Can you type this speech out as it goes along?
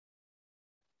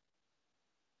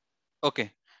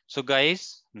Okay, so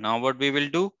guys, now what we will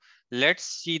do, let's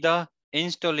see the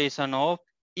installation of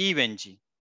EVNG.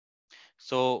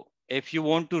 So if you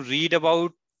want to read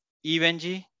about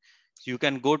EVNG, you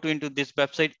can go to into this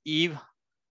website eve-ng.net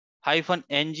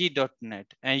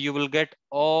and you will get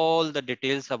all the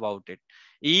details about it.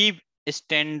 Eve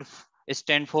stand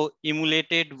for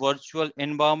emulated virtual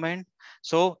environment.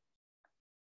 So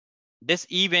this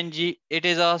EVNG, it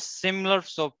is a similar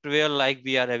software like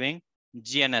we are having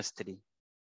GNS3,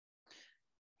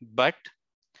 but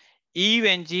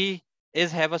EVNG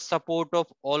is have a support of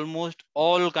almost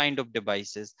all kind of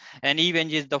devices, and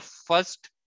EVNG is the first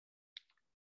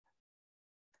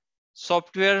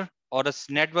software or a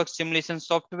network simulation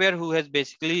software who has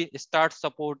basically start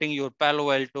supporting your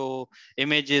Palo Alto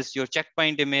images, your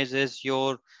checkpoint images,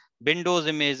 your Windows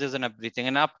images and everything.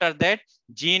 And after that,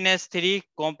 GNS3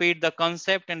 copied the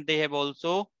concept and they have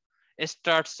also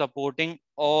start supporting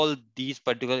all these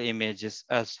particular images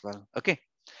as well. Okay,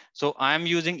 so I am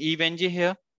using EVNG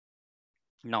here.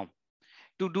 Now,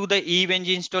 to do the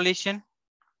EVNG installation,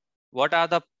 what are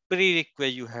the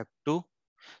prerequisites you have to?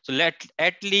 So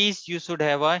at least you should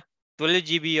have a 12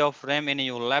 GB of RAM in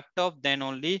your laptop, then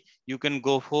only you can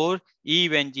go for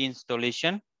EVNG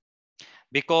installation,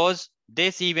 because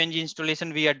this EVNG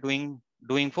installation we are doing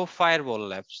for firewall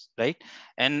labs, right?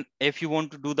 And if you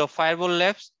want to do the firewall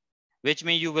labs, which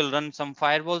means you will run some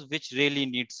firewalls which really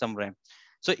need some RAM.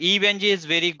 So EVNG is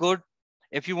very good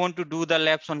if you want to do the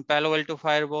labs on Palo Alto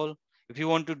firewall, if you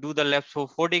want to do the labs for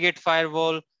FortiGate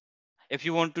firewall, if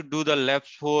you want to do the labs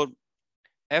for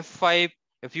F5,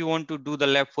 if you want to do the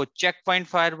lab for checkpoint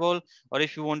firewall, or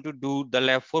if you want to do the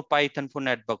lab for Python for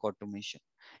network automation.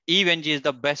 EVNG is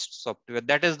the best software.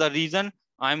 That is the reason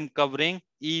I'm covering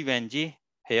EVNG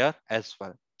here as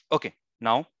well. Okay,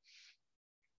 now,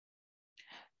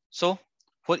 so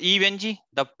for EVNG,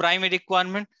 the primary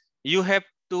requirement, you have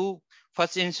to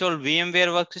first install VMware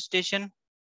Workstation,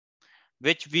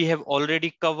 which we have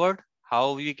already covered,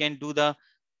 how we can do the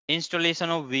installation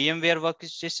of VMware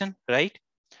Workstation, right?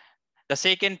 The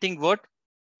second thing, what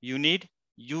you need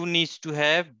to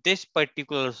have this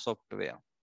particular software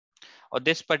or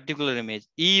this particular image,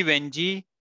 EVNG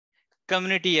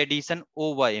Community Edition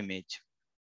OVA image.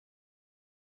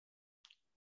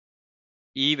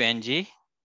 EVNG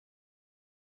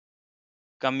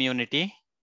Community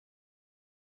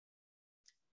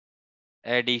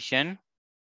Edition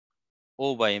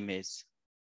OVA image.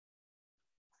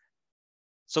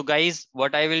 So guys,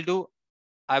 what I will do,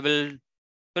 I will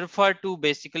prefer to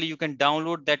basically you can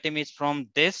download that image from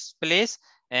this place,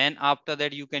 and after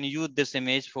that you can use this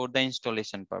image for the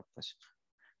installation purpose.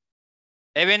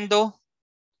 Even though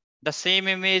the same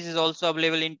image is also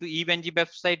available into EVNG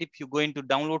website if you go into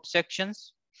download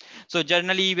sections. So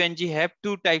generally EVNG have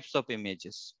two types of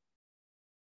images.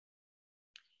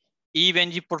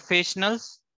 EVNG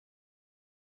Professionals.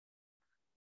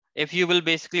 If you will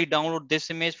basically download this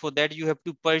image, for that you have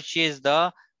to purchase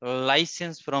the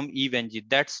license from EVNG.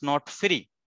 That's not free.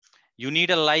 You need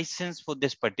a license for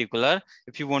this particular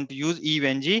if you want to use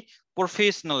EVNG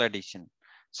Professional Edition.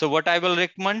 So what I will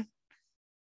recommend,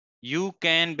 you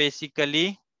can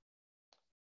basically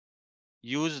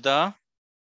use the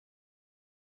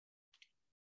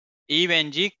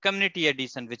EVNG Community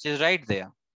Edition, which is right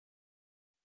there.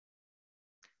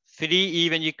 Free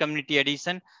EVNG Community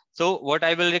Edition. So what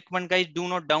I will recommend, guys, do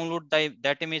not download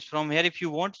that image from here. If you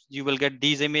want, you will get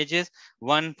these images,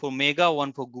 one for Mega,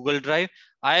 one for Google Drive.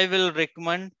 I will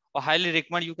recommend or highly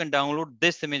recommend you can download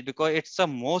this image because it's the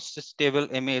most stable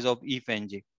image of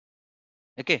EVNG.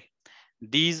 Okay,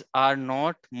 these are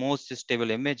not most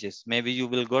stable images. Maybe you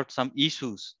will got some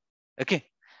issues. Okay,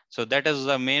 so that is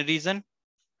the main reason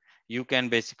you can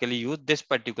basically use this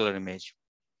particular image.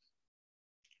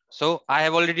 So I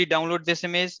have already downloaded this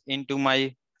image into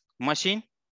my machine.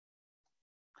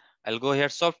 I'll go here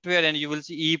software and you will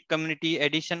see Eve Community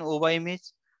Edition OVA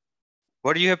image.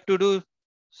 What you have to do,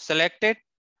 select it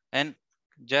and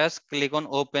just click on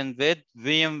open with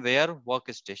VMware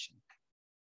Workstation.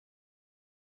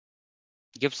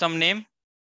 Give some name,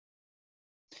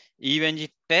 EVNG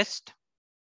test,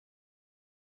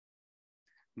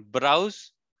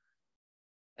 browse,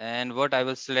 and what I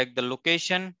will select the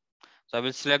location. So I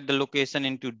will select the location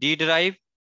into D drive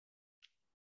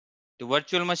to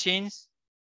virtual machines,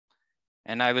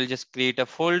 and I will just create a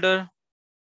folder,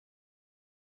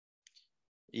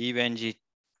 EVNG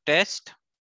test.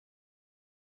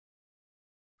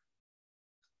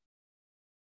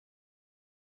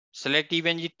 Select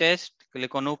EVNG test,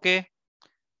 click on OK.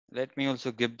 Let me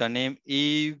also give the name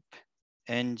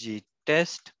EVNG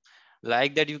test.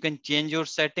 Like that, you can change your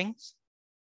settings.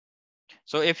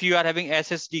 So if you are having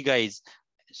SSD guys,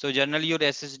 so generally your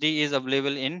SSD is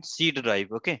available in C drive.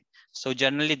 Okay. So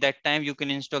generally that time you can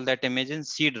install that image in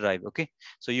C drive. Okay.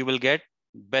 So you will get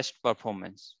best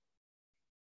performance.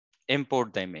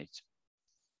 Import the image.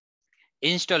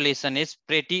 Installation is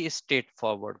pretty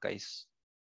straightforward, guys.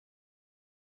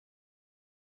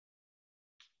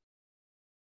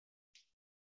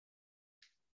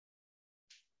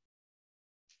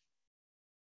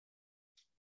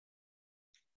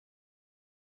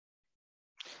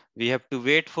 We have to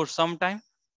wait for some time.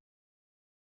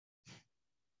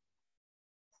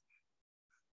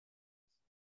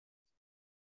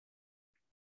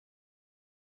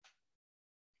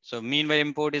 So meanwhile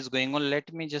import is going on.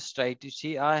 Let me just try to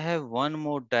see. I have one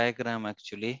more diagram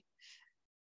actually.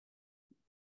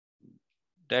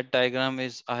 That diagram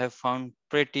is I have found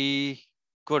pretty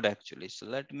good actually. So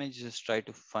let me just try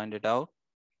to find it out.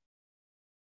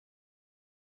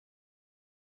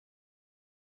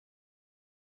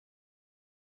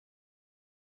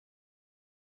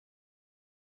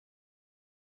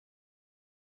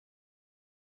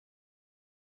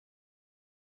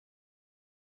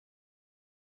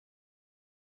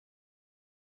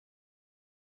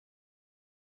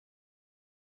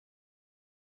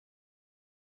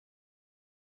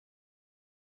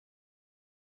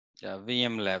 Yeah,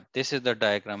 VM lab. This is the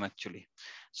diagram actually.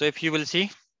 So if you will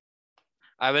see,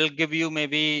 I will give you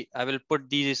maybe I will put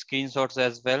these screenshots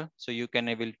as well so you can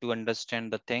able to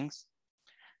understand the things.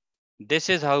 This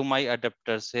is how my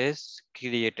adapters is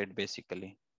created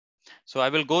basically. So I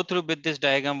will go through with this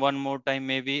diagram one more time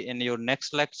maybe in your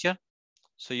next lecture.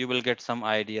 So you will get some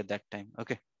idea that time.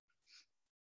 Okay.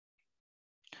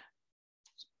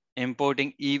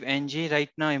 Importing EVE-ng right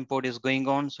now. Import is going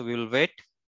on. So we will wait.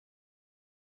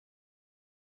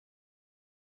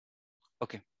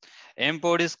 Okay.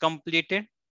 Import is completed.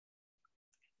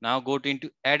 Now go to into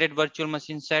added virtual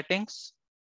machine settings.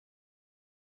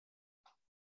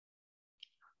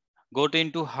 Go to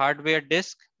into hardware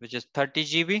disk, which is 30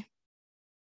 GB.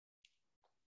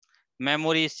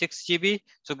 Memory is 6 GB.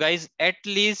 So guys, at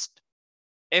least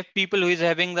if people who is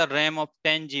having the RAM of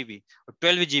 10 GB or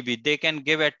 12 GB, they can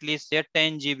give at least say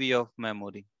 10 GB of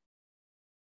memory.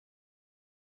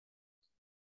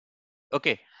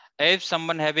 Okay. If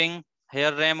someone having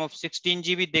here RAM of 16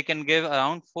 GB, they can give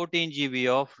around 14 GB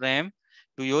of RAM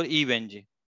to your EVE-ng.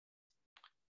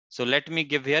 So let me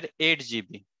give here 8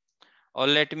 GB or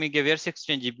let me give here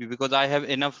 16 GB because I have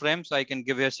enough RAM. So I can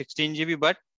give here 16 GB,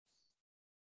 but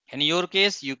in your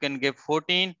case, you can give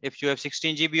 14 if you have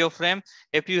 16 GB of RAM.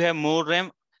 If you have more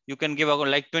RAM, you can give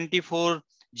like 24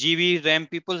 GB RAM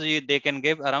people, they can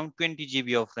give around 20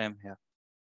 GB of RAM here.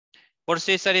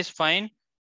 Processor is fine.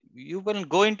 You will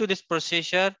go into this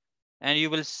processor and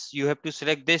you have to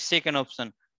select this second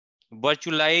option,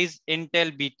 virtualize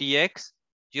Intel BTX.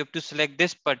 You have to select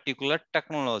this particular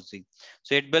technology.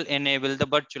 So it will enable the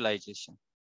virtualization.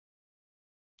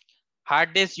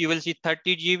 Hard disk, you will see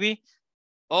 30 GB.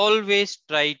 Always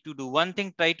try to do one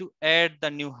thing, try to add the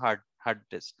new hard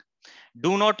disk.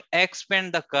 Do not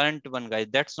expand the current one, guys.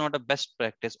 That's not a best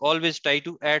practice. Always try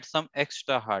to add some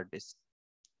extra hard disk.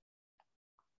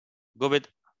 Go with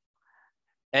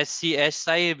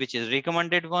SCSI, which is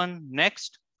recommended one.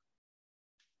 Next,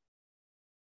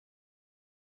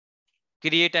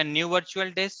 create a new virtual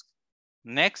disk.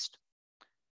 Next,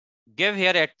 give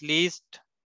here at least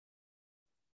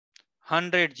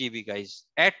 100 GB, guys.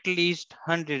 At least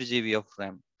 100 GB of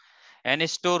RAM. And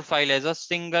store file as a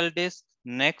single disk.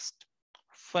 Next,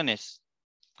 finish.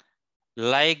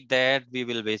 Like that, we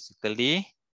will basically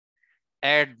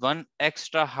add one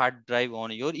extra hard drive on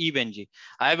your EVE-ng.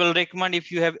 I will recommend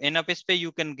if you have enough space,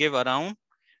 you can give around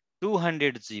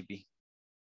 200 GB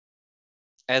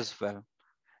as well.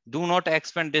 Do not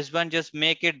expand this one, just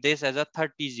make it this as a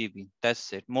 30 GB.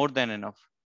 That's it, more than enough.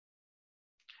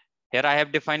 Here I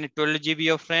have defined 12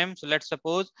 GB of RAM. So let's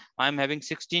suppose I'm having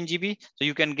 16 GB. So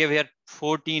you can give here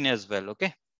 14 as well,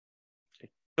 okay?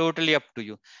 Totally up to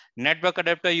you. Network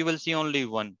adapter, you will see only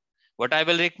one. What I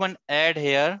will recommend, add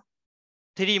here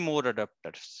 3 more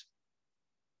adapters.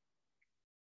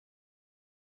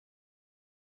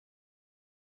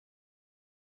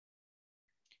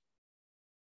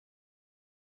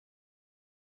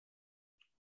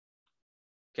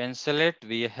 Cancel it.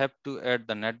 We have to add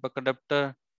the network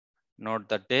adapter, not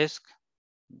the disk.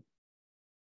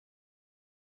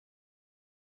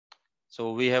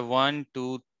 So we have 1,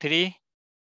 2, 3.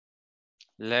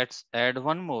 Let's add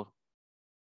one more.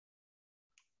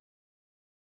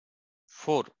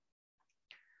 4.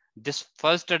 This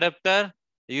first adapter,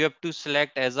 you have to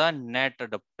select as a NAT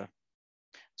adapter.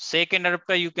 Second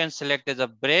adapter, you can select as a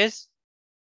brace.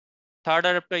 Third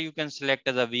adapter you can select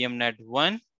as a VMNet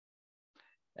 1.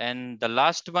 And the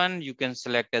last one you can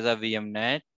select as a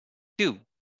VMNet 2.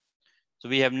 So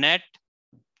we have net,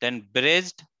 then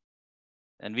bridged,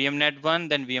 then VMNet 1,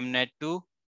 then VMNet 2.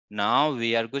 Now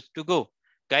we are good to go.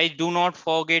 Guys, do not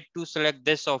forget to select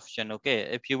this option, okay?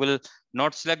 If you will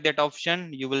not select that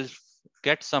option, you will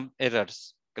get some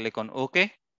errors. Click on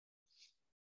OK.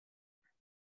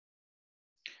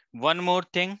 One more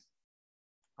thing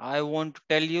I want to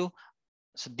tell you.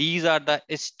 So these are the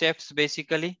steps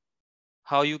basically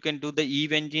how you can do the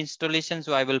EVNG installation.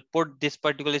 So I will put this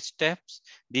particular steps.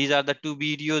 These are the two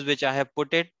videos which I have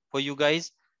put it for you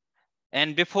guys.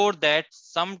 And before that,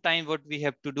 sometime what we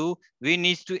have to do, we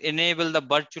need to enable the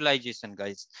virtualization,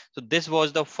 guys. So this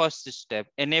was the first step.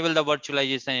 Enable the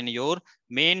virtualization in your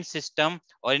main system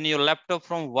or in your laptop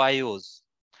from BIOS.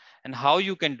 And how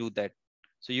you can do that?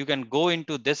 So you can go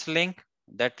into this link.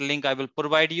 That link I will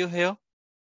provide you here.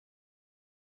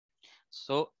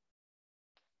 So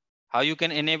how you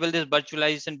can enable this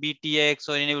virtualization BTX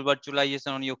or enable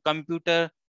virtualization on your computer.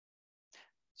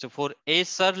 So for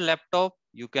Acer laptop,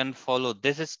 you can follow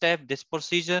this step, this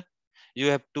procedure. You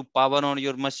have to power on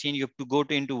your machine. You have to go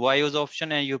to into BIOS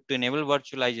option and you have to enable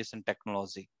virtualization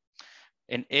technology.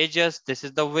 In Aegis, this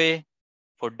is the way.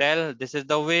 For Dell, this is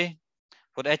the way.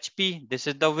 For HP, this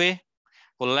is the way.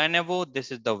 For Lenovo,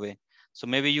 this is the way. So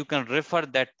maybe you can refer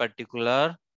that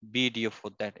particular video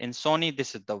for that. In Sony,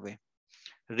 this is the way.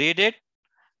 Read it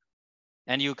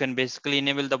and you can basically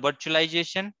enable the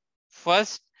virtualization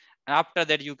first. After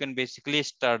that, you can basically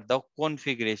start the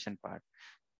configuration part.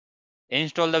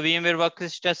 Install the VMware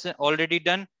Workstation already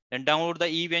done. Then download the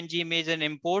EVNG image and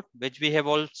import, which we have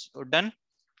also done.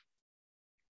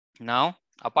 Now,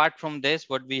 apart from this,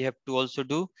 what we have to also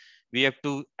do, we have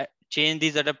to change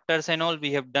these adapters and all.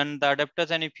 We have done the adapters,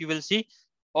 and if you will see,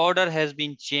 order has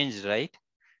been changed, right?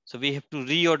 So we have to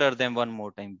reorder them one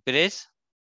more time. Press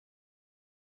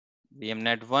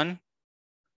VMNet 1,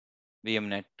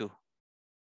 VMNet 2.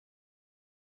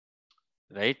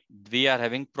 Right? We are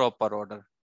having proper order.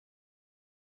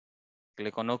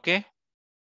 Click on OK.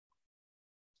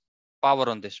 Power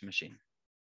on this machine.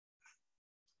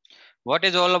 What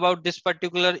is all about this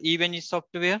particular EVNG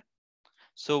software?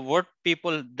 So what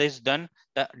people this done,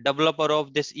 the developer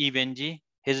of this EVNG,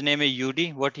 his name is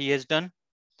UD. What he has done,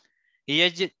 he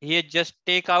has just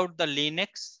take out the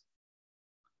Linux,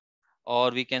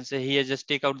 or we can say he has just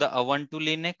take out the Ubuntu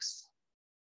Linux.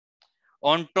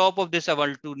 On top of this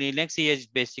Ubuntu Linux, he has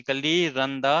basically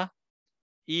run the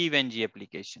EVNG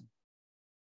application.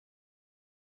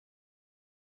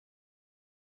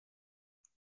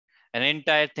 An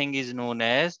entire thing is known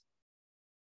as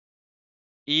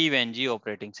EVNG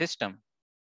operating system.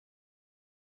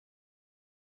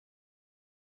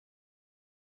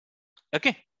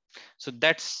 Okay, so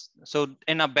that's so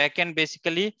in a backend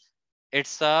basically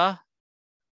it's a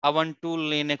Ubuntu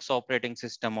Linux operating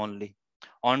system only.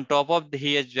 On top of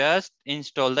he has just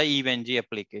installed the EVNG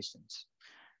applications.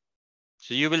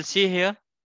 So you will see here,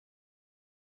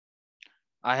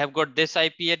 I have got this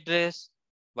IP address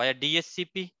via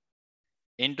DHCP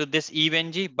into this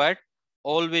EVNG, but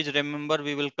always remember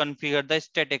we will configure the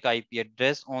static IP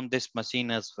address on this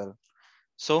machine as well.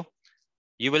 So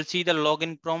you will see the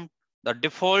login prompt, the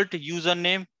default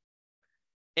username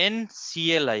in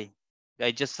CLI.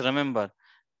 I just remember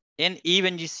in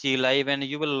EVNG CLI, when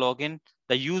you will log in,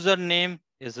 the username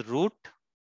is root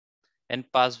and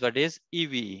password is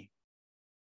EVE.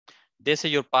 This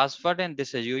is your password and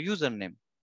this is your username.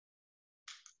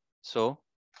 So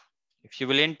if you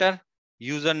will enter,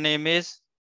 username is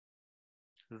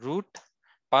root,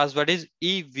 password is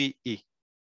EVE.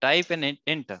 Type and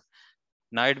enter.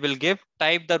 Now it will give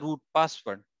type the root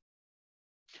password.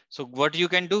 So what you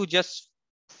can do, just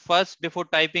first before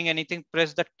typing anything,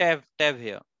 press the tab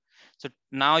here. So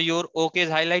now your OK is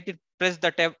highlighted, press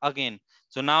the tab again.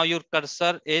 So now your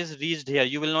cursor is reached here.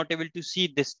 You will not able to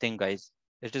see this thing, guys.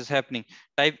 It is happening.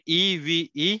 Type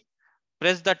EVE,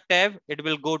 press the tab. It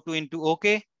will go to into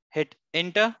OK, hit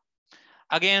enter.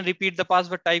 Again, repeat the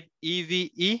password, type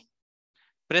EVE,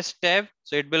 press tab.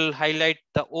 So it will highlight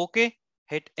the OK,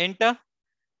 hit enter,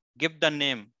 give the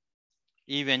name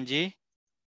EVNG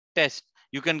test.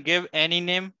 You can give any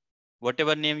name,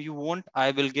 whatever name you want.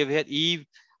 I will give here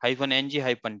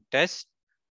E-ng-test.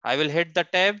 I will hit the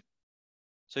tab.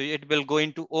 So it will go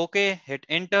into OK, hit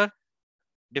enter,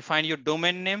 define your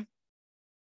domain name.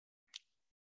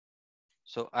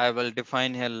 So I will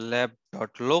define here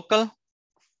lab.local.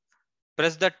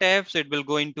 Press the tab, so it will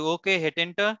go into OK, hit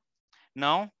enter.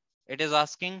 Now it is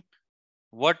asking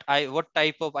what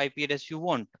type of IP address you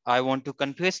want. I want to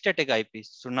configure static IP.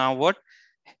 So now what?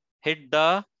 Hit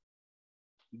the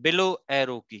below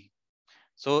arrow key.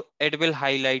 So it will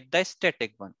highlight the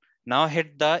static one. Now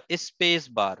hit the space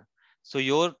bar. So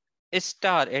your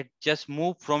star, it just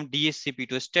moved from DHCP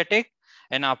to static,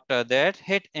 and after that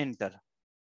hit enter.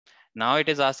 Now it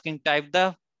is asking type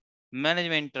the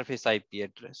management interface IP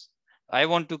address. I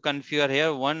want to configure here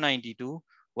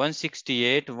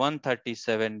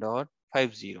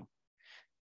 192.168.137.50.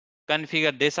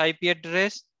 Configure this IP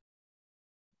address.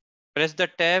 Press the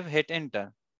tab, hit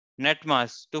enter.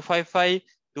 Netmask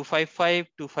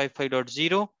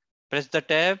 255.255.255.0. Press the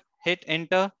tab, hit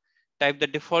enter. Type the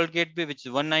default gateway, which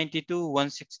is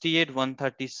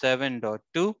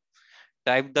 192.168.137.2.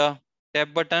 Type the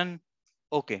tab button.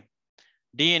 OK.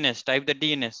 DNS, type the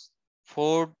DNS.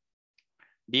 4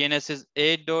 DNS is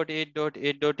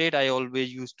 8.8.8.8. I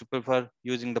always used to prefer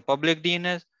using the public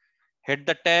DNS. Hit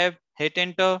the tab, hit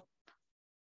enter.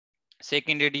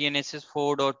 Secondary DNS is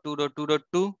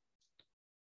 4.2.2.2.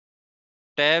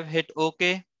 Tab, hit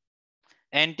OK.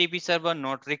 NTP server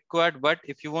not required, but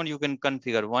if you want, you can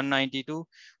configure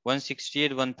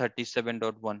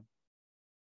 192.168.137.1.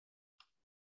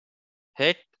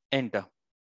 Hit enter.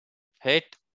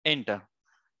 Hit enter.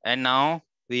 And now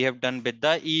we have done with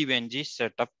the EVNG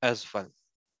setup as well.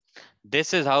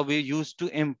 This is how we used to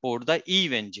import the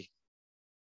EVNG.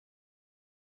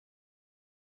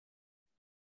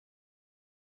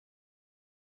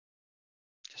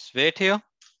 Just wait here.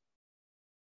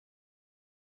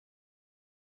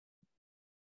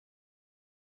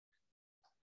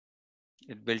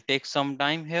 It will take some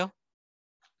time here.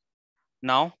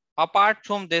 Now, apart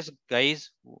from this, guys,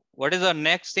 what is the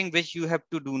next thing which you have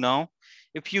to do now?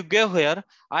 If you go here,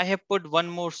 I have put one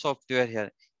more software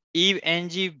here,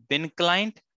 EVNG bin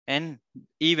client and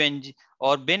EVNG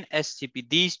or bin SCP.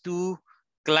 These two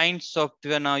client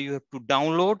software now you have to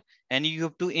download and you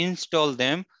have to install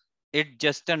them. It's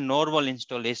just a normal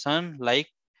installation like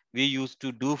we used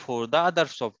to do for the other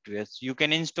softwares. You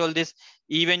can install this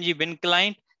EVNG bin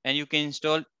client and you can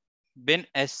install bin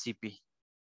SCP.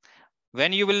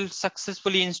 When you will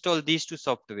successfully install these two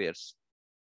softwares,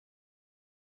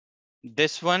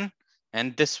 this one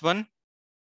and this one,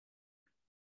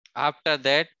 after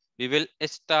that we will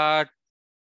start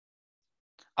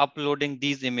uploading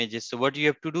these images. So what you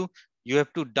have to do, you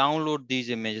have to download these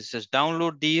images. Just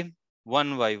download them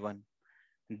one by one.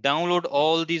 Download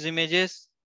all these images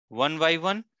one by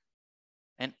one,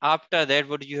 and after that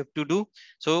what you have to do,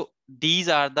 so these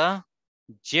are the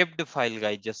zipped file,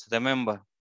 guys. Just remember,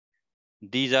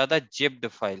 these are the zipped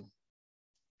file.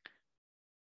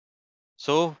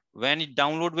 So when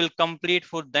download will complete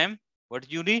for them,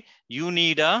 what you need? You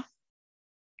need a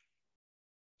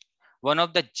one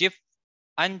of the zip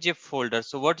unzip folder.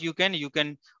 So what you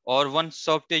can or one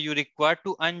software you require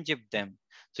to unzip them.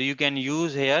 So you can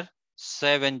use here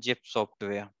 7-zip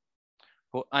software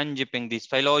for unzipping this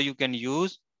file, or you can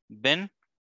use bin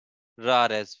rar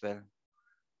as well.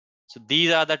 So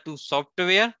these are the two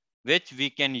software which we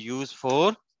can use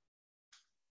for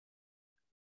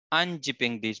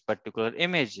unzipping these particular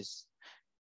images.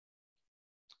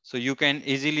 So you can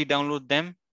easily download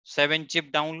them.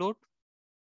 7-zip download.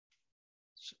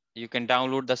 So you can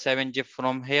download the 7-zip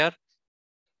from here.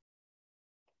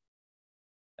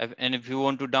 And if you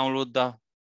want to download the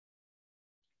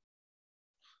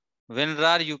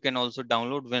WinRAR, you can also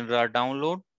download WinRAR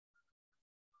download.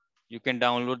 You can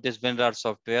download this WinRAR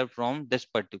software from this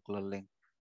particular link,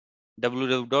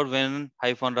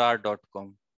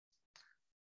 www.win-rar.com.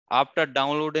 After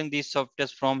downloading these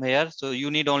softwares from here, so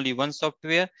you need only one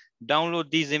software. Download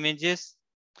these images.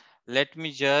 Let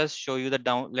me just show you the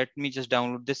let me just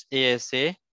download this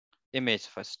ASA image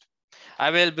first. I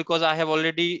will, because I'm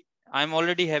already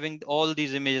having all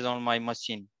these images on my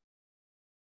machine.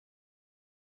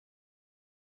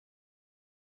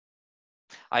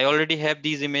 I already have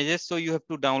these images, so you have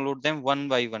to download them one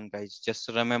by one, guys. Just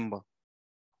remember.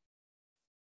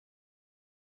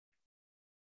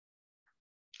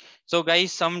 So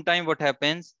guys, sometime what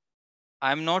happens,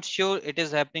 I'm not sure it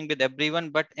is happening with everyone,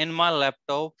 but in my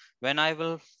laptop, when I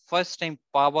will first time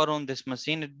power on this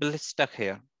machine, it will stuck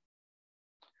here.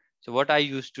 So what I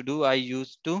used to do, I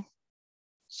used to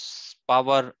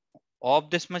power off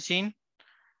this machine.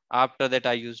 After that,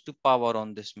 I used to power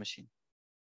on this machine,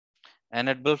 and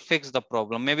it will fix the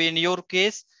problem. Maybe in your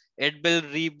case, it will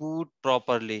reboot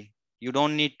properly. You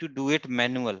don't need to do it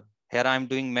manual. Here I'm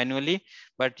doing manually,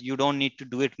 but you don't need to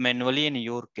do it manually in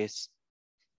your case.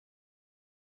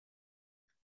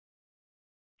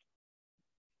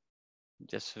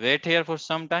 Just wait here for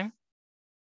some time.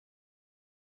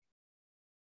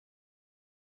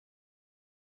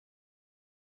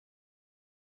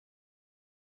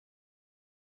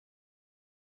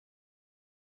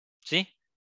 See,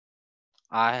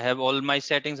 I have all my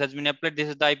settings has been applied. This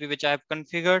is the IP which I have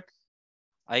configured.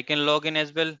 I can log in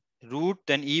as well. Root,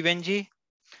 then evng.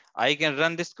 I can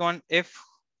run this command if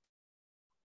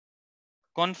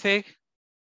config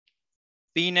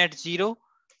pnet 0.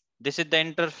 This is the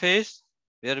interface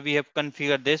where we have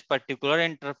configured this particular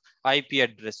IP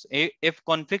address. If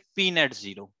config pnet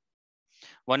 0.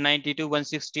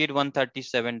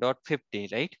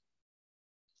 192.168.137.50, right?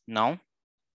 Now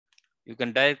you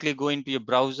can directly go into your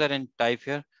browser and type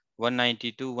here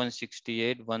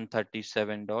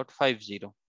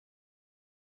 192.168.137.50.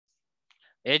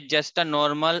 It's just a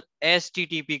normal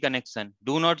HTTP connection.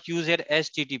 Do not use here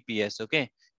HTTPS, okay?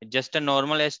 It's just a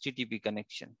normal HTTP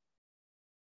connection.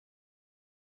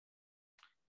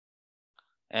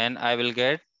 And I will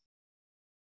get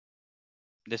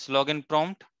this login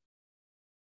prompt.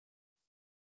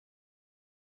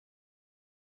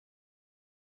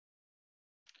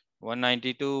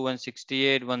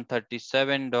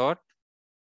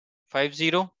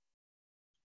 192.168.137.50.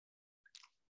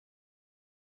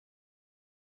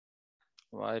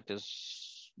 Why it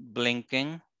is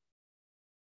blinking?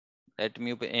 Let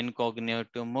me open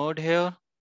incognito mode here.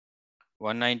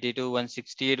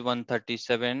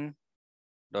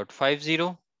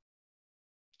 192.168.137.50.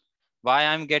 Why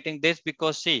I'm getting this?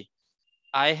 Because see,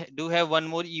 I do have one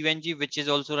more evng which is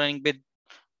also running with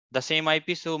the same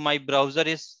IP. So my browser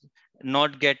is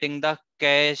not getting the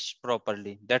cache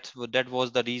properly. That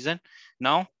was the reason.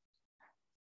 Now,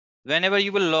 whenever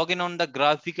you will log in on the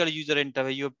graphical user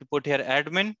interface, you have to put here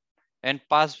admin and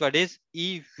password is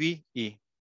EVE.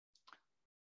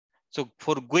 So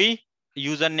for GUI,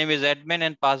 username is admin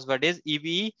and password is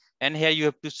EVE. And here you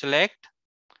have to select.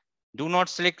 Do not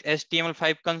select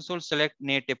HTML5 console, select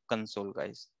native console,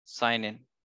 guys. Sign in.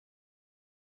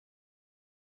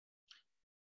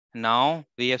 Now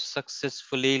we have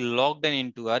successfully logged in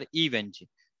into our event.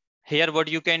 Here what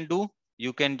you can do,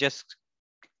 you can just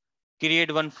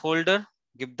create one folder,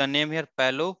 give the name here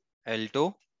Palo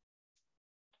Alto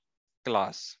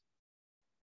class.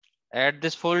 Add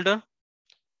this folder.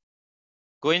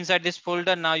 Go inside this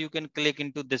folder. Now you can click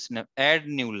into this name, add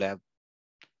new lab.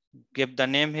 Give the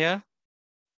name here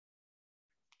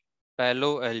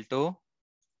Palo Alto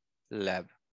lab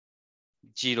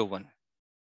 01.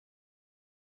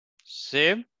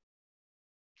 Save.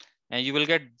 And you will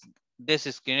get this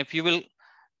screen. If you will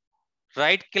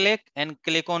right click and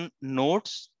click on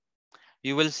notes,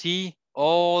 you will see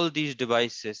all these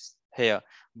devices here.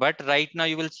 But right now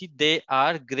you will see they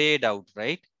are grayed out,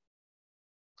 right?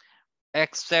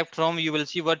 Except from you will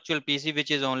see virtual PC,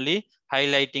 which is only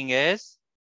highlighting as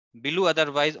blue.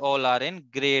 Otherwise, all are in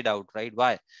grayed out, right?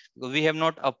 Why? Because we have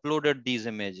not uploaded these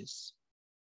images.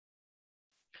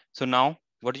 So now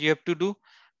what you have to do,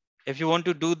 if you want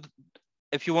to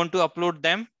upload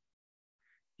them,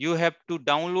 you have to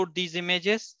download these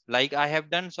images like I have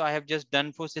done. So I have just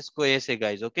done for Cisco ASA,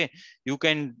 guys. Okay. You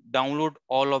can download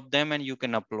all of them and you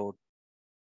can upload.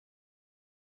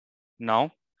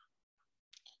 Now,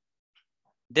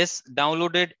 this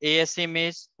downloaded ASA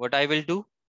image, what I will do,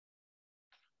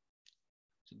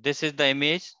 this is the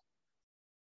image.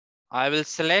 I will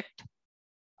select,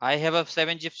 I have a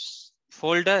 7-zip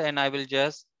folder and I will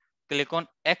just click on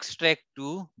extract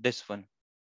to this one.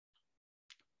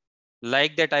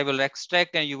 Like that, I will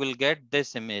extract and you will get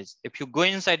this image. If you go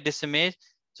inside this image,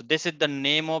 so this is the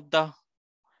name of the,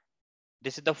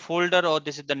 this is the folder or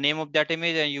this is the name of that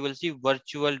image and you will see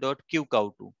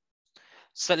virtual.qcow2.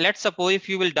 So let's suppose if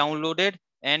you will download it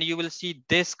and you will see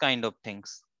this kind of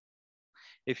things.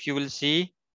 If you will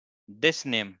see this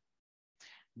name,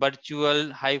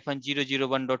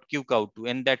 virtual-001.qcow2,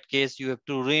 in that case, you have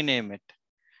to rename it.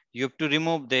 You have to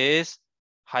remove this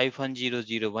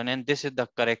 -001 and this is the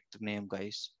correct name,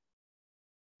 guys.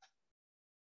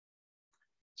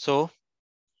 So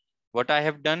what I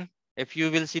have done, if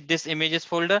you will see this images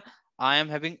folder, I am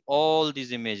having all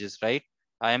these images, right?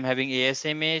 I am having AS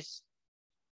image,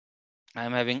 I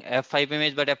am having F5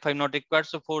 image, but F5 not required.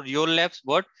 So for your labs,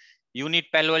 what you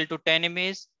need Palo Alto 10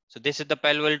 image. So this is the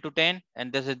Palo Alto 10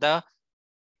 and this is the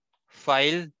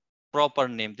file proper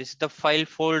name. This is the file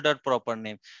folder proper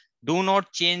name. Do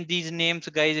not change these names,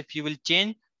 guys. If you will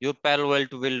change, your Palo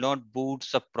Alto will not boot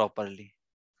up properly.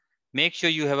 Make sure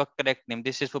you have a correct name.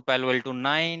 This is for Palo Alto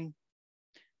 9.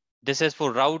 This is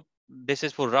for route. This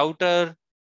is for router.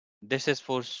 This is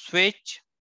for switch.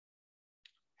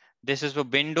 This is for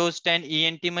Windows 10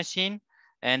 ENT machine.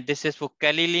 And this is for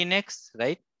Kali Linux,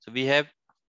 right? So we have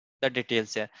the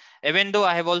details here. Even though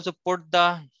I have also put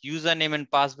the username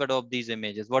and password of these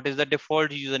images. What is the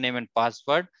default username and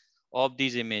password of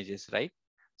these images, right?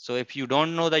 So if you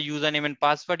don't know the username and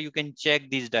password, you can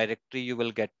check these directory you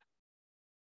will get.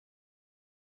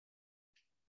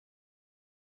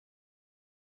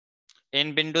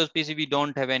 In Windows PC, we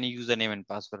don't have any username and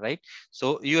password, right?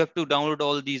 So you have to download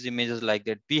all these images like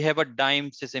that. We have a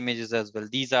DIMESYS images as well.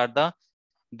 These are the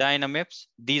Dynamips.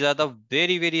 These are the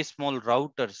very, very small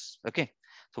routers. Okay.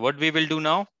 So what we will do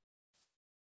now,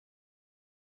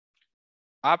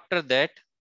 after that,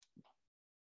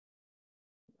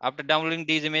 after downloading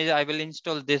these images, I will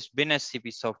install this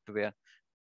WinSCP software.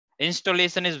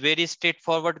 Installation is very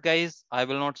straightforward, guys. I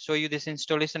will not show you this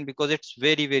installation because it's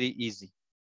very, very easy.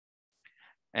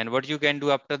 And what you can do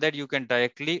after that, you can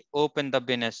directly open the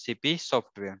WinSCP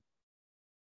software.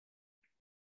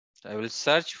 I will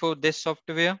search for this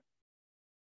software.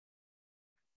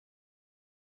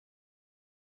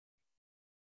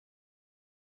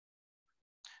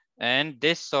 And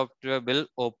this software will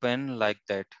open like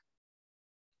that.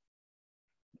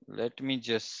 Let me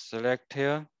just select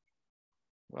here.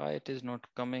 Why it is not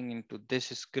coming into this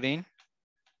screen?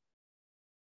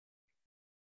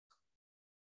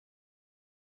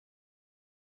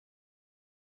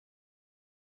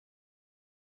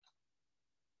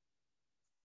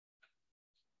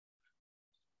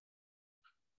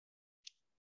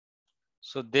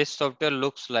 So this software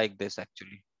looks like this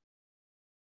actually.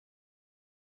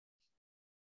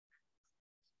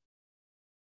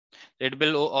 It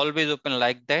will always open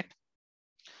like that.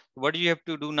 What do you have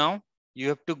to do now? You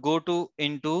have to go to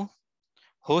into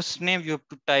host name. You have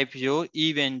to type your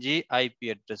EVNG IP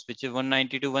address, which is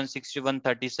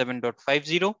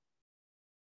 192.168.137.50.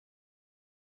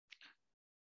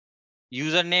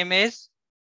 Username is,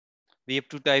 we have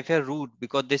to type here root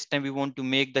because this time we want to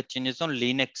make the changes on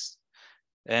Linux.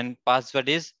 And password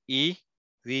is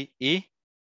EVE.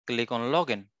 Click on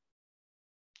login.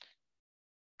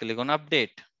 Click on update,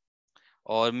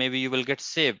 or maybe you will get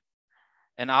saved.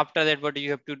 And after that, what you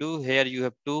have to do here, you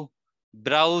have to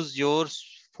browse your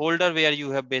folder where you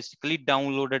have basically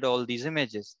downloaded all these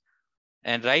images.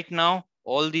 And right now,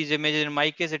 all these images, in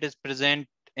my case, it is present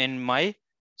in my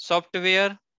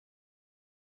software.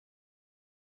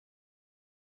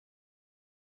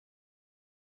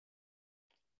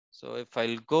 So if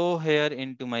I'll go here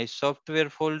into my software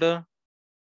folder,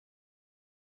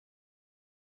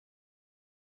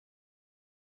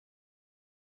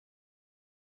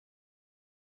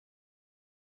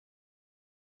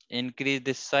 increase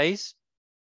this size.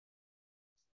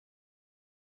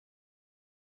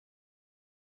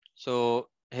 So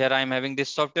here I'm having this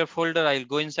software folder. I'll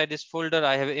go inside this folder.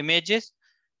 I have images.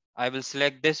 I will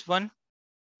select this one.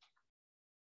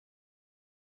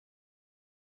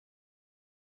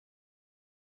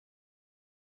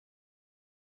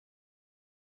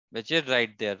 Which is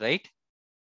right there, right?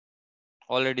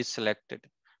 Already selected.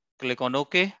 Click on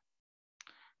OK.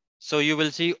 So you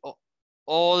will see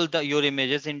all your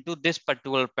images into this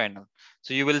particular panel.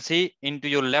 So you will see into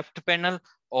your left panel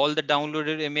all the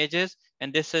downloaded images,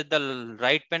 and this is the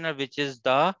right panel, which is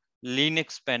the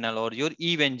Linux panel or your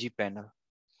EVNG panel.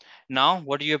 Now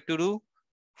what you have to do,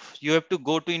 you have to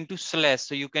go to into slash.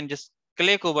 So you can just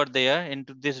click over there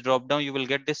into this drop down. You will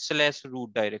get this slash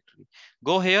root directory.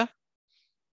 Go here.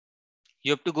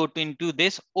 You have to go to into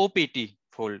this OPT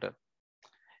folder.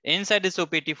 Inside this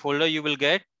OPT folder, you will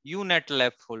get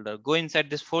UNetLab folder. Go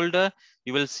inside this folder,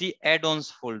 you will see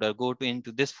add-ons folder. Go to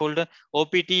into this folder,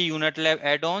 OPT UNetLab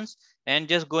add-ons, and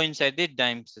just go inside the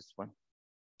DIMESYS one.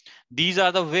 These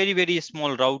are the very, very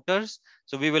small routers.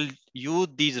 So we will use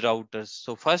these routers.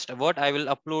 So first, what I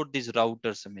will upload these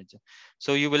routers image.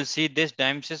 So you will see this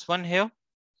DIMESYS one here.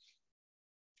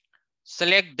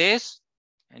 Select this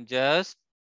and just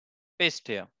paste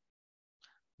here.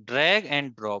 Drag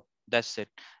and drop. That's it.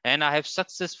 And I have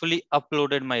successfully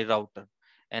uploaded my router.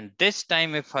 And this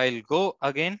time, if I'll go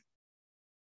again,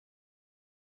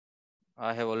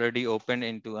 I have already opened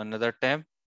into another tab.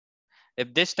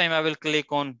 If this time I will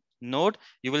click on node,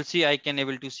 you will see I can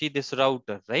able to see this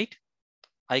router, right?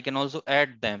 I can also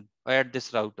add them, add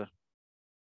this router.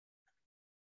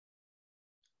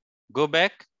 Go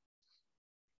back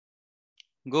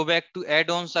to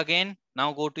add-ons again.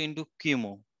 Now go to into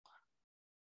QMO.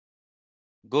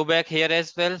 Go back here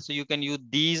as well. So you can use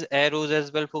these arrows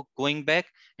as well for going back,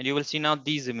 and you will see now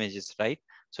these images, right?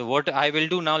 So what I will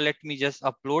do now, let me just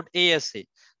upload ASA.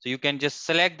 So you can just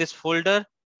select this folder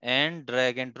and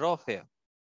drag and drop here.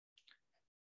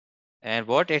 And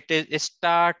what it is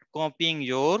start copying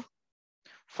your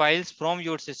files from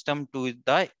your system to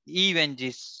the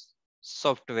EVNG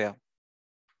software.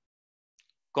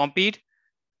 Copied.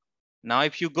 Now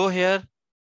if you go here,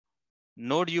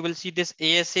 node, you will see this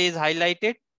ASA is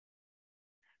highlighted.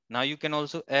 Now you can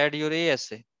also add your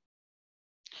ASA.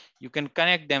 You can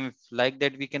connect them. If like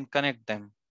that, we can connect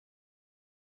them.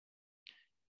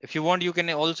 If you want, you can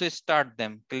also start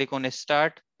them. Click on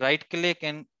start, right click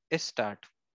and start.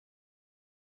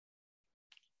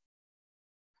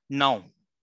 Now,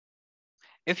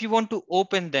 if you want to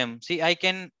open them, see, I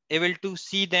can able to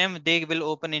see them. They will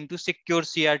open into secure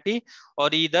CRT, or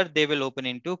either they will open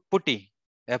into putty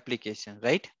application,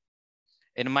 right?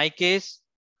 In my case,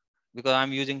 because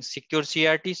I'm using secure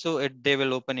CRT, so they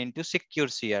will open into secure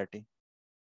CRT.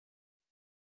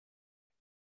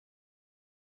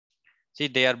 See,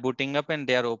 they are booting up and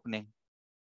they are opening.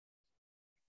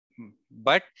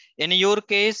 But in your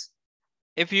case,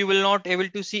 if you will not able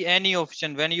to see any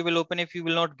option, when you will open, if you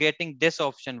will not getting this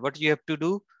option, what you have to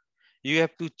do? You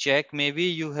have to check, maybe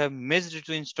you have missed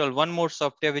to install one more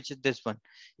software, which is this one,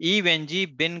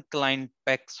 EVNG bin client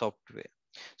pack software.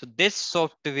 So this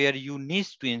software you need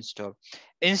to install.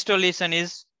 Installation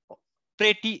is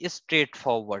pretty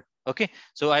straightforward. Okay,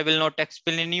 so I will not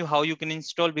explain you how you can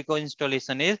install, because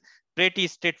installation is pretty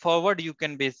straightforward. You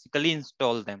can basically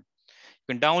install them.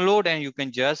 You can download and you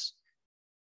can just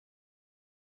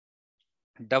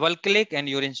double click and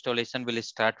your installation will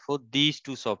start for this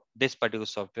particular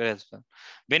software as well.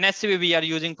 VNCPH we are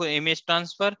using for image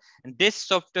transfer, and this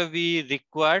software we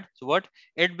required. So what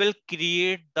it will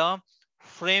create the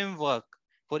framework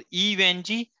for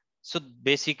EVNG. So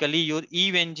basically your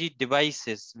EVNG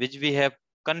devices which we have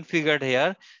configured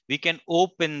here, we can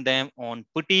open them on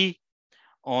putty,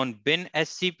 on bin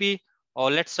SCP,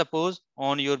 or let's suppose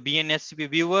on your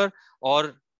BNSCP viewer,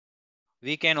 or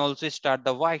we can also start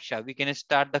the workshop. We can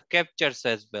start the captures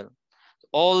as well.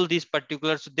 All these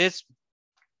particulars, this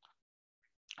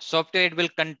software, it will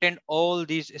contain all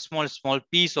these small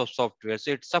piece of software.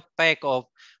 So it's a pack of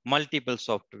multiple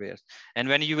softwares. And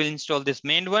when you will install this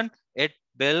main one, it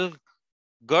will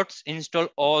guts install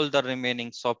all the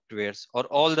remaining softwares, or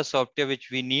all the software which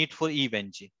we need for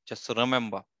EVNG. Just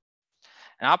remember.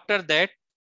 And after that,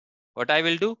 what I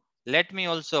will do, let me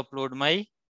also upload my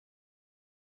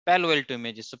Palo Alto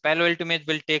images. So Palo Alto image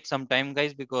will take some time,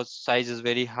 guys, because size is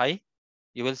very high.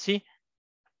 You will see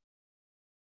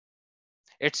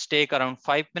it's take around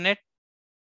 5 minutes.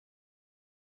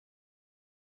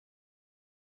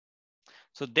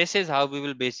 So this is how we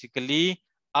will basically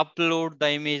upload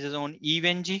the images on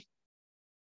EVNG.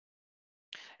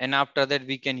 And after that,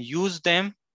 we can use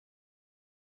them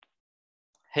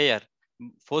here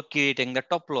for creating the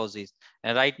topologies.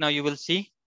 And right now you will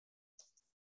see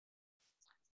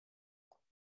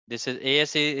this is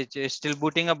ASA, it is still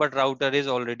booting up, but router is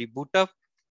already boot up.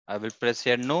 I will press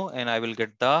here no, and I will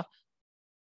get the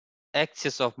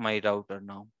access of my router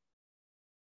now.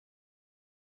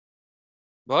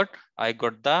 But I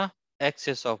got the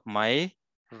access of my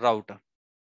router.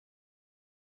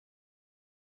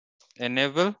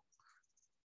 Enable.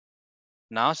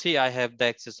 Now see, I have the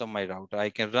access of my router. I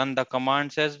can run the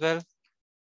commands as well.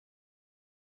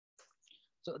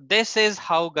 So this is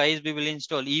how, guys, we will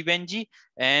install EVNG,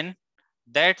 and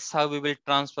that's how we will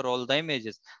transfer all the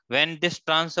images. When this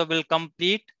transfer will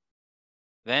complete,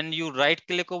 when you right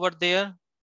click over there,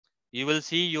 you will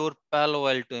see your Palo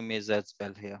Alto image as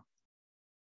well here.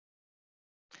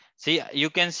 See, you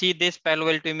can see this Palo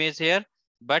Alto image here,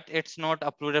 but it's not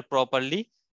uploaded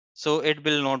properly. So it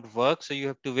will not work. So you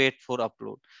have to wait for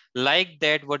upload. Like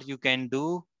that, what you can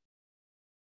do,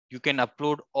 you can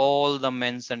upload all the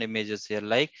mentioned images here.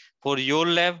 Like for your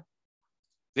lab,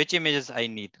 which images I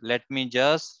need? Let me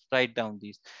just write down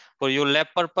these. For your lab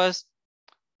purpose,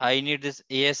 I need this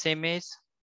AS image.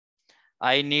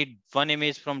 I need one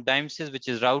image from Dimesys, which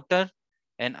is router.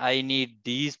 And I need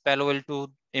these Palo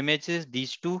Alto images,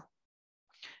 these two.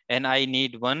 And I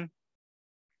need one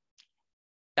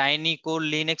tiny core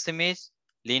Linux image,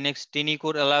 Linux tiny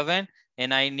core 11.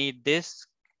 And I need this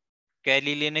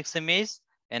Kali Linux image.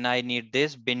 And I need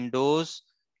this Windows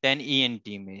 10 ENT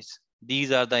image.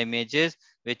 These are the images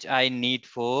which I need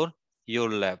for your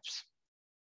labs.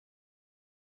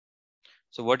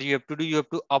 So what you have to do, you have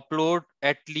to upload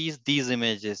at least these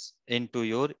images into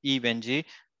your EVNG.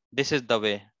 This is the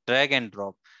way, drag and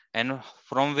drop. And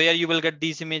from where you will get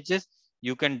these images,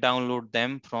 you can download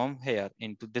them from here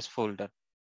into this folder.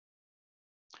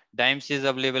 Dimes is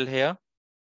available here,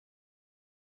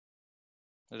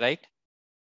 right?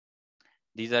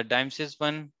 These are Dimesys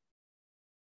one.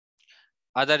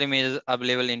 Other images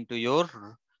available into your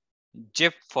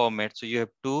zip format. So you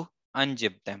have to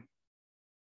unzip them.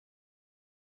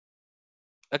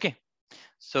 Okay.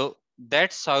 So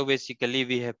that's how basically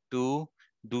we have to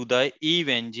do the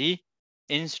EVNG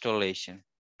installation.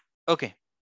 Okay.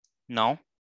 Now,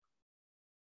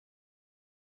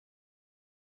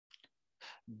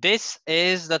 This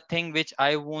is the thing which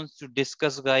I want to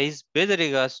discuss, guys, with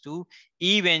regards to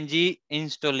EVNG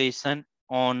installation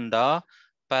on the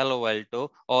Palo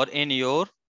Alto or in your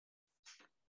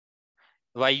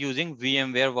by using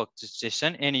VMware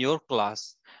Workstation in your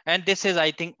class. And this is,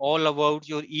 I think, all about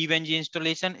your EVNG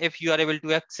installation. If you are able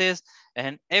to access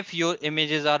and if your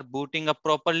images are booting up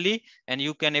properly and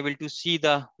you can able to see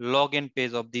the login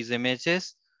page of these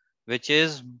images, which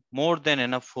is more than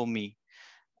enough for me.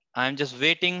 I'm just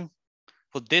waiting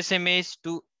for this image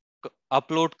to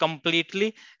upload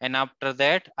completely, and after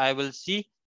that I will see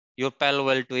your Palo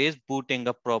Alto is booting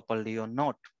up properly or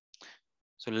not.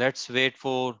 So let's wait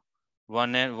for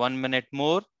 1 minute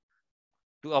more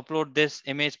to upload this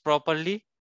image properly.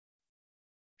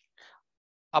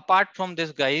 Apart from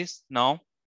this, guys, now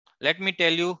let me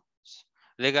tell you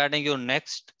regarding your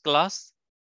next class.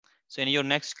 So in your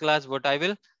next class, what I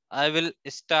will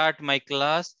start my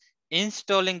class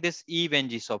installing this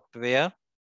EVNG software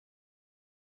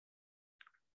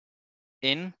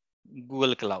in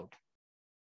Google Cloud.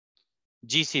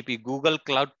 GCP, Google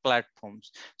Cloud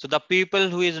Platforms. So the people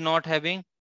who is not having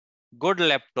good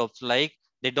laptops, like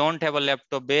they don't have a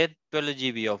laptop with 12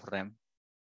 GB of RAM.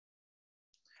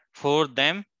 For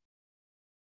them,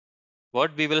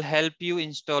 what we will help you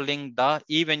installing the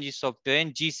EVNG software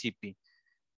in GCP.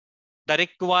 The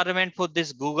requirement for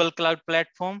this Google Cloud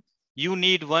Platform, you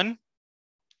need one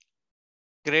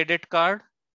credit card.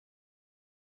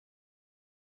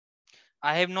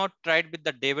 I have not tried with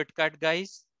the debit card,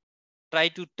 guys. Try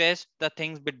to test the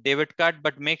things with debit card,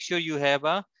 but make sure you have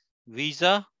a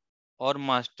Visa or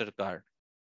MasterCard.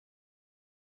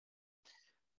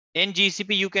 In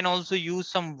GCP, you can also use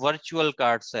some virtual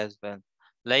cards as well.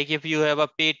 Like if you have a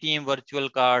Paytm virtual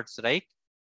cards, right?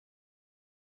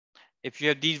 If you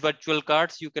have these virtual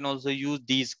cards, you can also use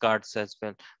these cards as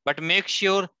well. But make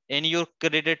sure in your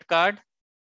credit card,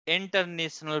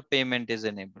 international payment is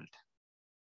enabled.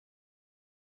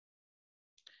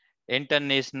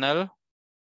 International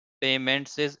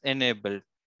payments is enabled.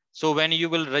 So when you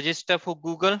will register for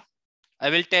Google,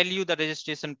 I will tell you the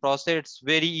registration process. It's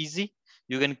very easy.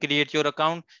 You can create your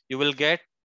account. You will get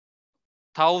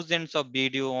thousands of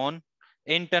video on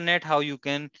internet how you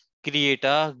can create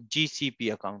a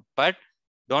GCP account. But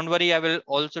don't worry, I will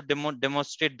also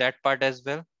demonstrate that part as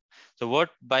well. So what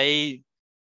by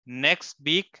next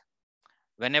week,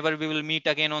 whenever we will meet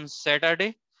again on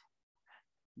Saturday,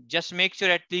 just make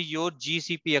sure at least your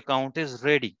GCP account is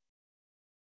ready.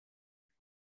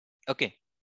 Okay.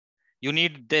 You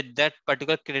need that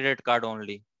particular credit card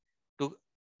only to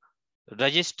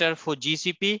register for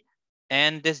GCP,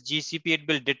 and this GCP, it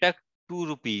will deduct 2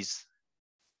 rupees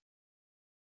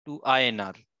to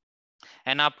INR.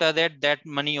 And after that, that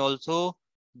money also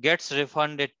gets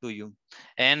refunded to you.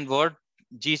 And what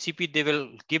GCP, they will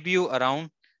give you around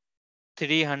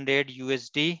 300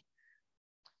 USD,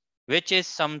 which is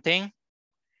something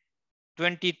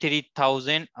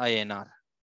 23,000 INR.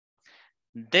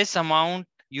 This amount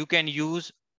you can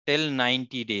use till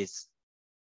 90 days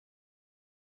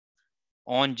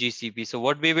on GCP. So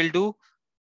what we will do,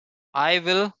 I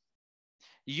will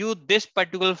use this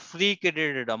particular free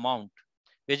credited amount,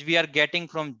 which we are getting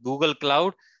from Google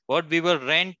Cloud, what we will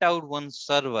rent out one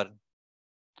server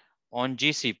on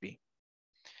GCP.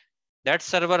 That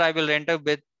server I will rent out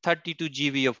with 32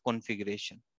 GB of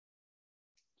configuration,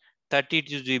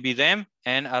 32 GB RAM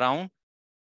and around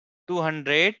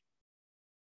 200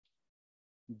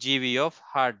 GB of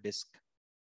hard disk.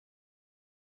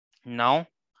 Now,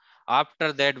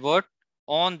 after that, what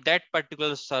on that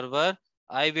particular server,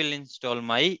 I will install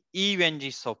my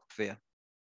EVNG software,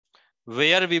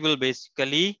 where we will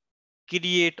basically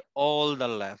create all the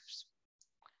labs.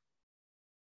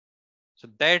 So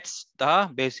that's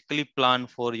the basically plan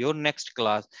for your next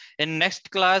class. In next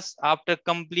class, after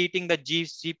completing the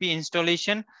GCP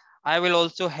installation, I will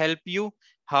also help you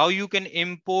how you can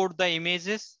import the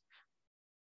images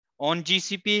on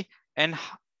GCP, and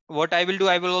what I will do,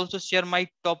 I will also share my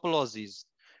topologies,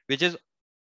 which is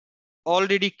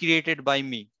already created by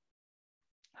me.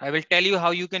 I will tell you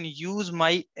how you can use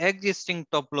my existing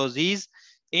topologies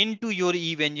into your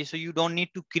EVNG. So you don't need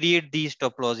to create these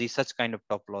topologies, such kind of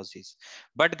topologies.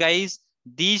 But guys,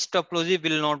 these topologies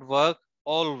will not work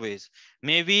always.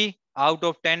 Maybe out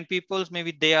of 10 people,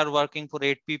 maybe they are working for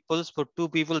 8 people. For 2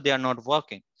 people, they are not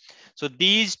working. So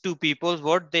these 2 people,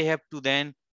 what they have to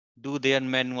then do their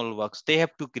manual works. They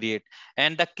have to create.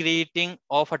 And the creating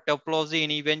of a topology in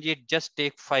EVNG, it just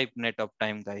takes 5 minutes of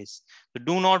time, guys. So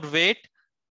do not wait,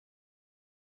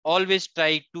 always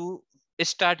try to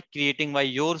start creating by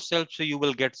yourself so you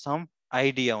will get some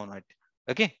idea on it.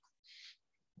 Okay.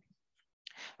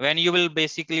 When you will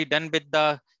basically done with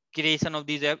the creation of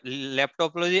these lab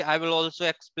topology, I will also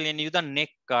explain you the NIC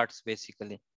cards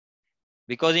basically.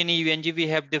 Because in EVNG we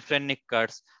have different NIC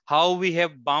cards. How we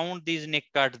have bound these NIC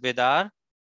cards with our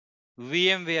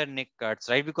VMware NIC cards,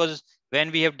 right? Because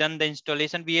when we have done the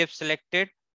installation, we have selected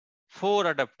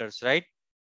 4 adapters, right?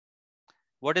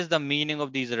 What is the meaning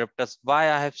of these adapters?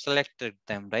 Why I have selected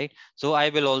them, right? So I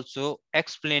will also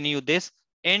explain you this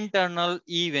internal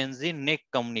EVNG NIC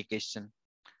communication.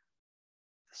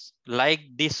 Like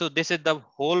this, so this is the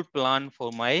whole plan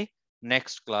for my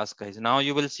next class, guys. Now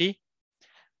you will see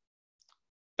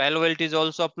Palo Alto is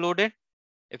also uploaded.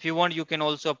 If you want, you can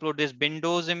also upload this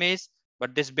Windows image,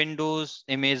 but this Windows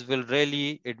image will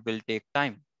really, it will take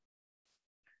time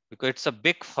because it's a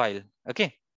big file.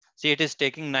 Okay. See, it is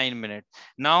taking 9 minutes.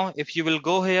 Now, if you will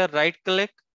go here, right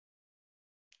click.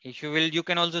 If you will, you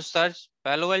can also search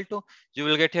Palo Alto. You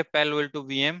will get here Palo Alto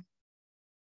VM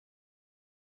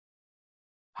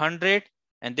 100.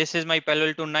 And this is my Palo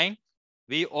Alto 9.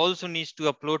 We also need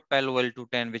to upload Palo Alto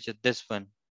 10, which is this one.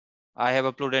 I have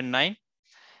uploaded 9.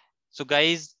 So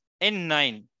guys, in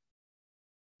 9,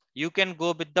 you can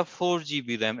go with the 4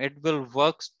 GB RAM. It will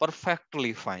work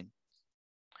perfectly fine.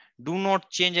 Do not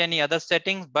change any other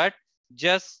settings, but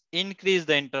just increase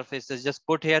the interfaces. Just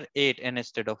put here 8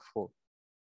 instead of 4.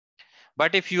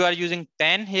 But if you are using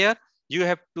 10 here, you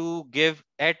have to give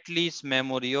at least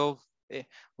memory of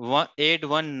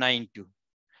 8192.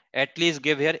 At least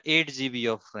give here 8 GB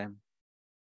of RAM.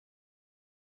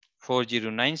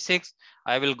 4096.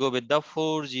 I will go with the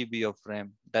 4 GB of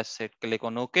RAM. That's it. Click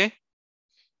on OK.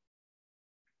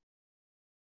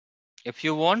 If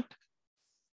you want,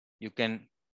 you can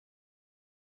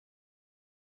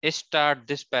start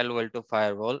this Palo Alto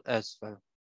firewall as well.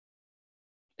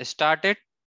 Start it.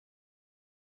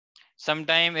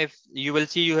 Sometime if you will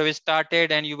see you have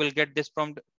started and you will get this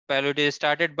from Palo Alto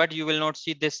started, but you will not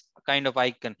see this kind of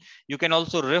icon. You can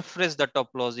also refresh the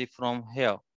topology from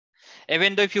here.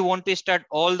 Even though if you want to start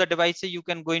all the devices, you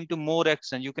can go into more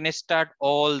action. You can start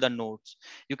all the nodes.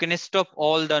 You can stop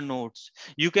all the nodes.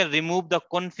 You can remove the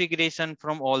configuration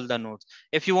from all the nodes.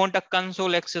 If you want a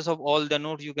console access of all the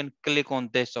nodes, you can click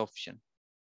on this option.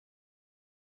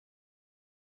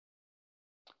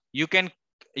 You can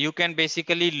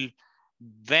basically,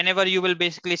 whenever you will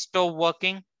basically stop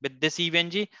working with this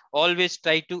EVNG, always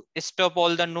try to stop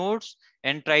all the nodes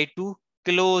and try to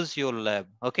close your lab.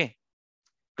 Okay,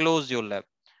 close your lab.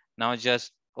 Now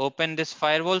just open this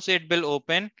firewall, so it will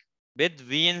open with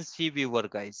VNC viewer,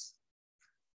 guys.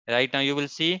 Right now you will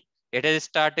see it has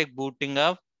started booting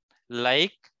up,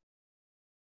 like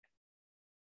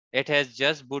it has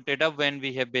just booted up when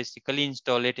we have basically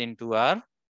installed it into our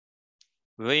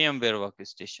VMware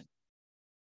workstation.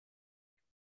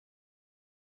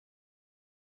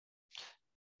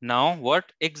 Now,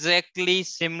 what exactly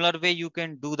similar way you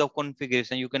can do the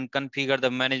configuration? You can configure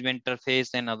the management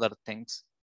interface and other things.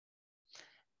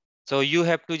 So you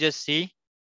have to just see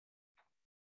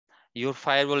your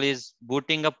firewall is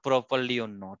booting up properly or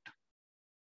not.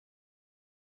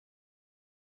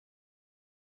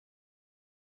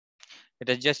 It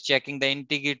is just checking the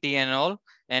integrity and all,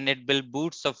 and it will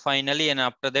boot up finally. And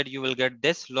after that, you will get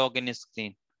this login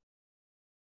screen.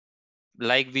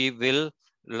 Like we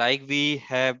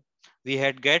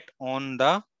had get on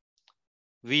the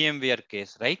VMware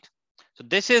case, right? So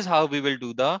this is how we will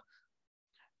do the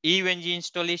EVNG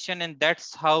installation, and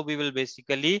that's how we will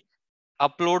basically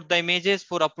upload the images.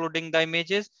 For uploading the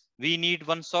images, we need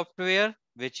one software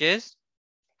which is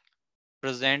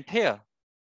present here,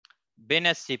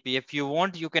 WinSCP. If you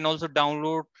want, you can also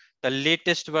download the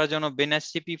latest version of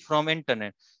WinSCP from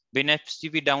internet.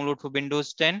 WinSCP download for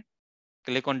Windows 10.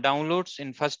 Click on downloads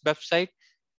in first website.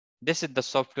 This is the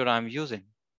software I'm using.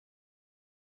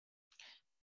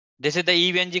 This is the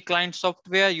EVNG client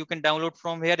software. You can download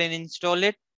from here and install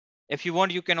it. If you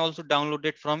want, you can also download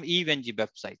it from EVNG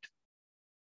website.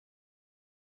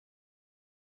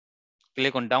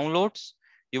 Click on downloads.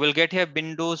 You will get here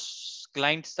Windows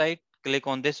client site. Click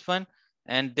on this one.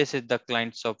 And this is the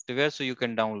client software. So you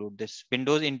can download this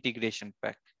Windows integration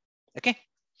pack. Okay.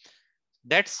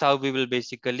 That's how we will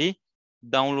basically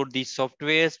download these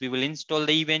softwares. We will install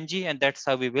the EVNG, and that's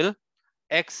how we will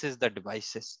access the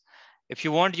devices. If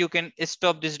you want, you can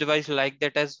stop this device like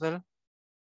that as well.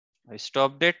 I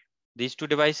stopped it, these two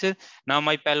devices. Now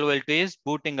my Palo Alto is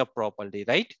booting up properly,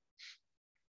 right?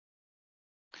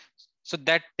 So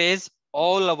that is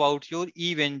all about your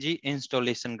EVNG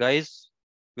installation, guys,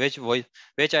 which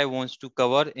I want to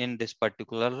cover in this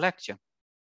particular lecture.